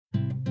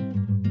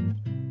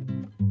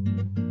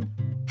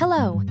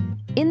Hello!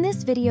 In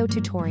this video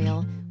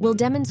tutorial, we'll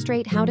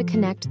demonstrate how to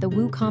connect the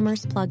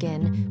Woocommerce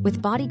plugin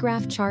with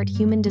Bodygraphchart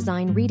human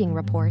design reading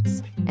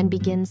reports and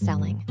begin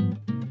selling.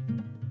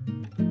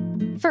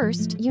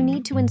 First, you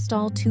need to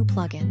install two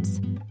plugins,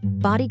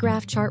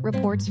 Bodygraphchart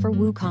reports for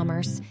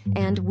Woocommerce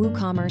and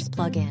Woocommerce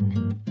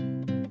Plugin.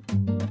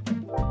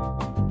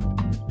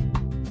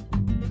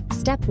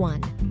 Step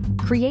 1.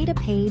 Create a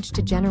page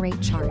to generate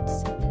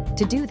charts.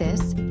 To do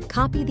this,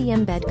 copy the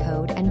embed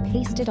code and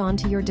paste it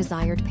onto your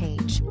desired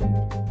page.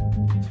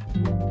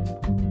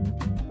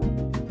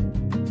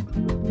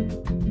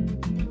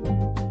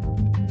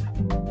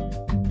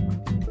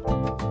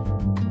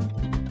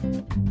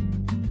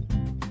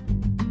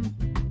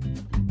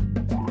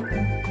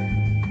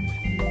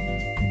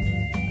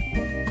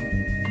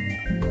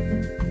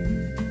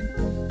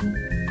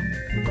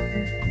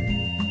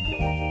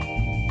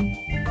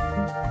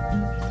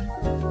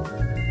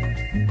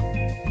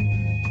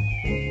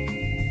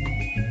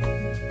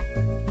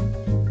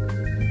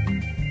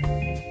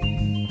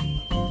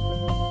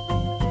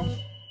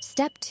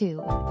 Step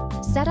 2.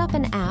 Set up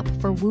an app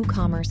for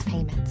Woocommerce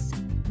payments.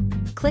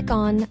 Click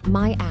on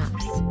My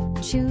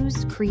Apps,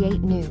 choose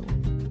Create New,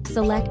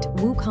 select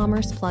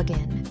Woocommerce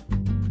Plugin.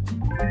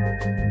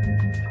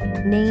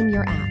 Name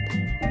your app.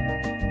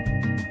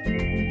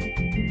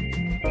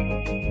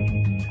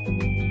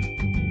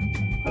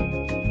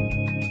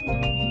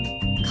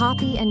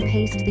 Copy and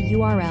paste the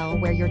URL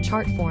where your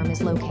chart form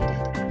is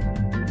located.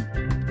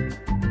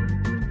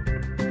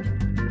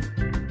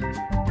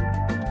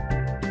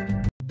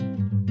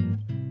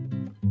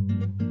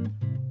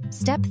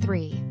 Step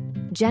 3.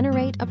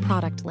 Generate a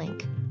product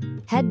link.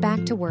 Head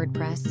back to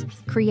WordPress,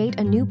 create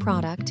a new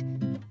product.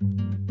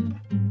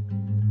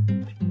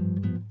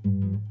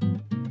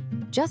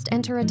 Just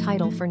enter a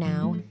title for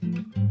now.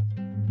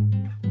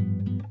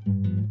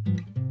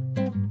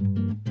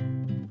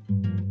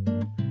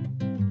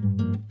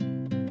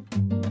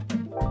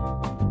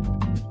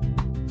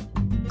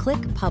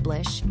 Click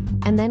Publish,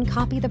 and then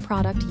copy the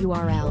product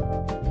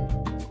URL.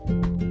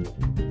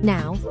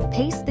 Now,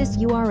 paste this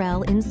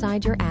URL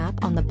inside your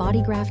app on the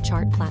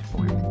Bodygraphchart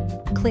platform.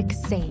 Click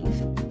Save.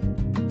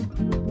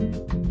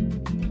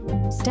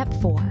 Step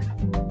 4.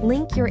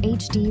 Link your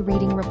HD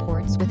reading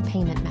reports with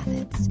payment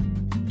methods.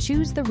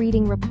 Choose the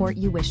reading report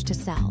you wish to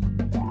sell.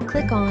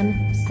 Click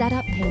on Set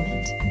Up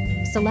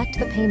Payment. Select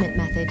the payment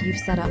method you've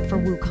set up for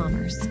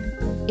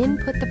Woocommerce.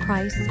 Input the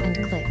price and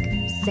click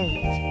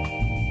Save.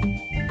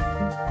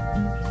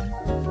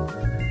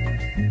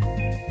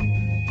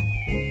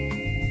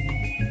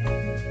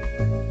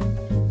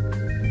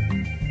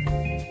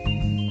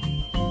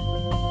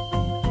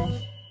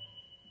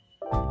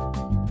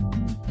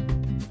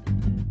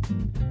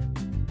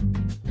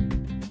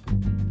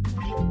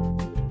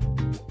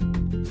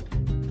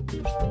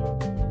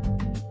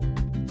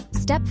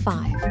 Step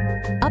 5.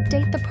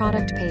 Update the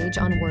product page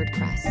on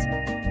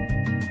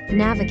WordPress.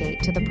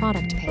 Navigate to the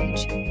product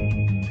page.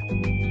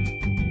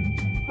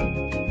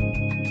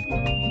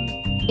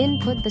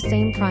 Input the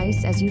same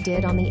price as you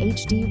did on the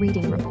HD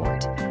reading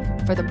report.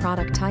 For the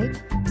product type,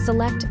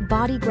 select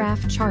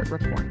Bodygraphchart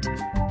report.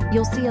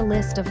 You'll see a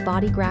list of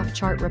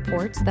Bodygraphchart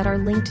reports that are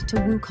linked to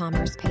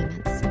Woocommerce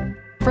payments.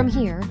 From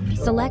here,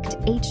 select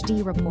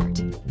HD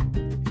report.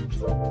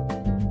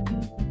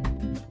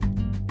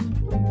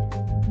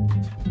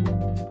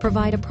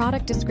 Provide a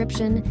product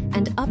description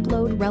and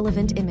upload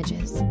relevant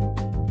images.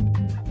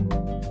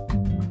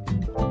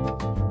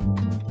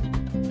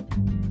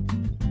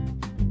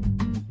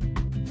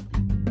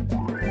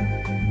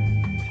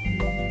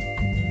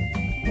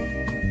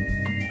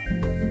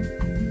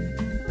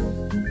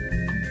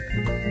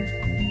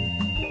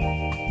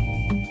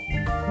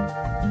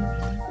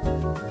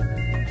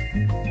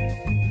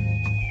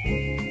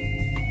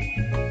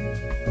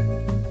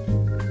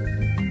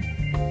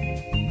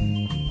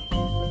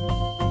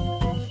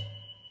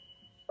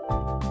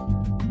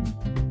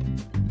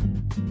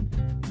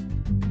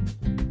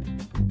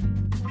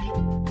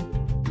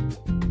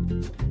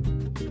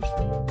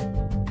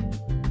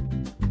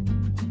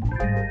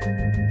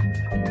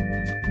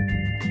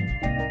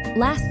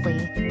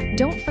 Lastly,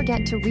 don't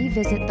forget to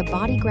revisit the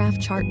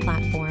Bodygraphchart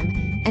platform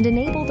and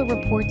enable the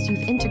reports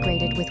you've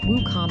integrated with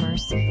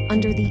Woocommerce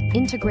under the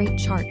Integrate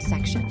Chart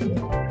section.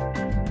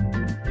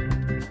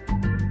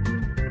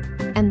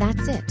 And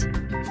that's it.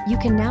 You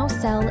can now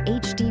sell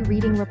HD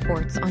reading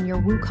reports on your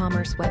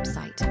Woocommerce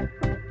website.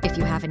 If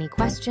you have any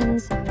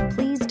questions,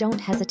 please don't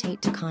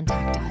hesitate to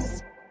contact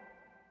us.